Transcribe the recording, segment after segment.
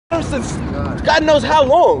since God knows how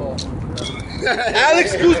long.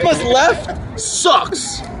 Alex Kuzma's left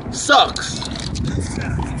sucks.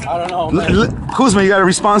 I don't know, man. Kuzma, you got a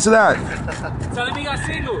response to that? Tell him he got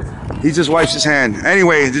singles. He just wipes his hand.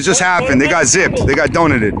 Anyway, it just happened. They got zipped. They got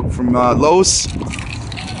donated from Los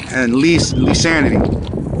and Leesanity.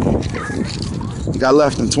 He got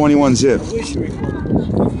left in 21 zip.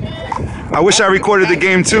 I wish I recorded the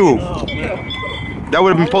game too. That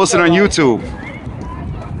would have been posted on YouTube.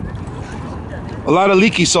 A lot of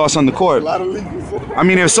leaky sauce on the court. I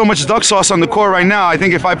mean, there's so much duck sauce on the court right now. I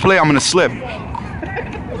think if I play, I'm gonna slip.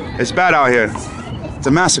 It's bad out here. It's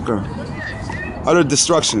a massacre. Utter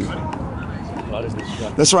destruction.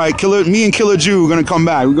 That's right. Me and Killa Jew are gonna come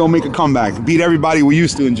back. We're gonna make a comeback. Beat everybody we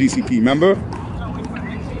used to in GCP. Remember?